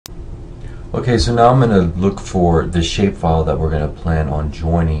Okay, so now I'm going to look for the shapefile that we're going to plan on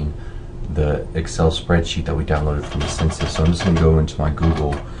joining the Excel spreadsheet that we downloaded from the census. So I'm just going to go into my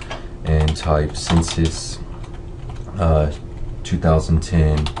Google and type census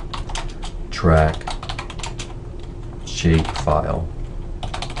 2010 track shapefile.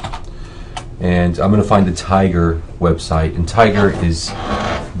 And I'm going to find the Tiger website, and Tiger is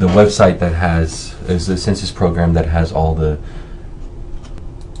the website that is the census program that has all the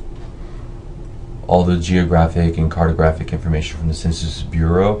geographic and cartographic information from the Census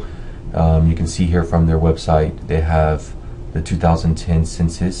Bureau. You can see here from their website they have the 2010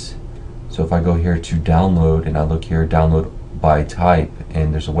 census. So if I go here to download and I look here, download by type,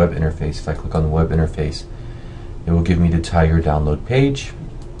 and there's a web interface. If I click on the web interface, it will give me the Tiger download page.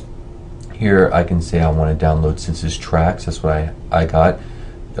 Here I can say I want to download census tracts. That's what I got.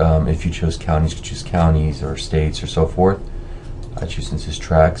 If you chose counties, you could choose counties or states or so forth. I choose census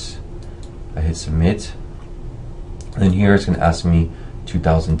tracts. I hit submit, and then here it's going to ask me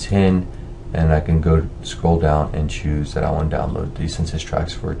 2010, and I can go scroll down and choose that I want to download the census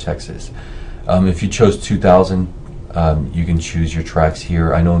tracts for Texas. If you chose 2000, you can choose your tracts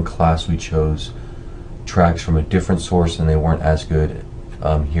here. I know in class we chose tracts from a different source and they weren't as good.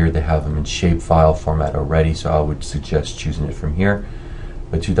 Here they have them in shapefile format already, so I would suggest choosing it from here.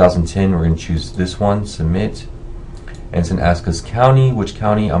 But 2010, we're going to choose this one, submit. And it's going to ask us county. Which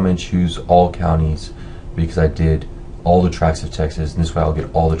county? I'm going to choose all counties because I did all the tracts of Texas, and this way I'll get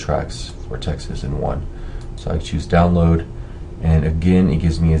all the tracts for Texas in one. So I choose download, and again it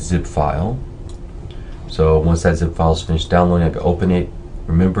gives me a zip file. So once that zip file is finished downloading, I can open it.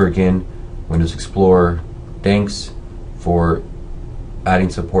 Remember again, Windows Explorer, thanks for adding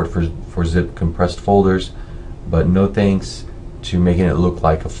support for zip compressed folders, but no thanks to making it look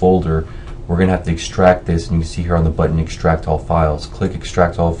like a folder. We're going to have to extract this, and you can see here on the button extract all files. Click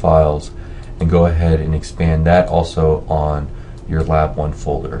extract all files and go ahead and expand that also on your lab 1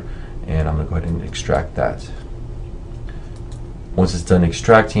 folder, and I'm going to go ahead and extract that. Once it's done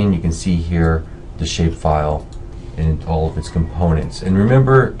extracting, you can see here the shapefile and all of its components. And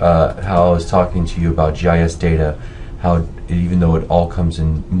remember how I was talking to you about GIS data, how even though it all comes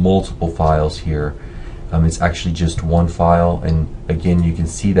in multiple files here, it's actually just one file. And again, you can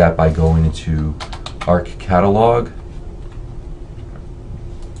see that by going into Arc Catalog,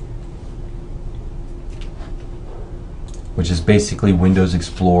 which is basically Windows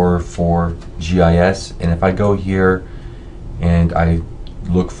Explorer for GIS. And if I go here and I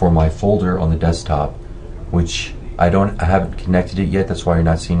look for my folder on the desktop, which I haven't connected it yet, that's why you're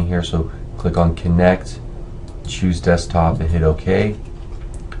not seeing it here. So click on Connect, choose Desktop, and hit OK.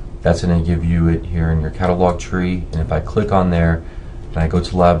 That's going to give you it here in your catalog tree, and if I click on there and I go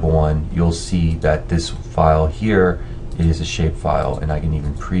to Lab 1, you'll see that this file here is a shapefile, and I can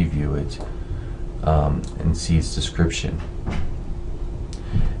even preview it and see its description.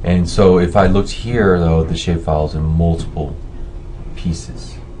 And so if I looked here, though, the shapefile is in multiple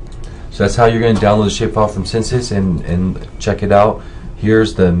pieces. So that's how you're going to download the shapefile from Census and check it out.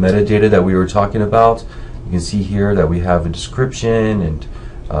 Here's the metadata that we were talking about. You can see here that we have a description and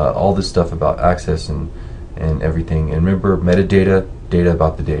all this stuff about access and everything. And remember, metadata, data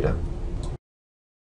about the data.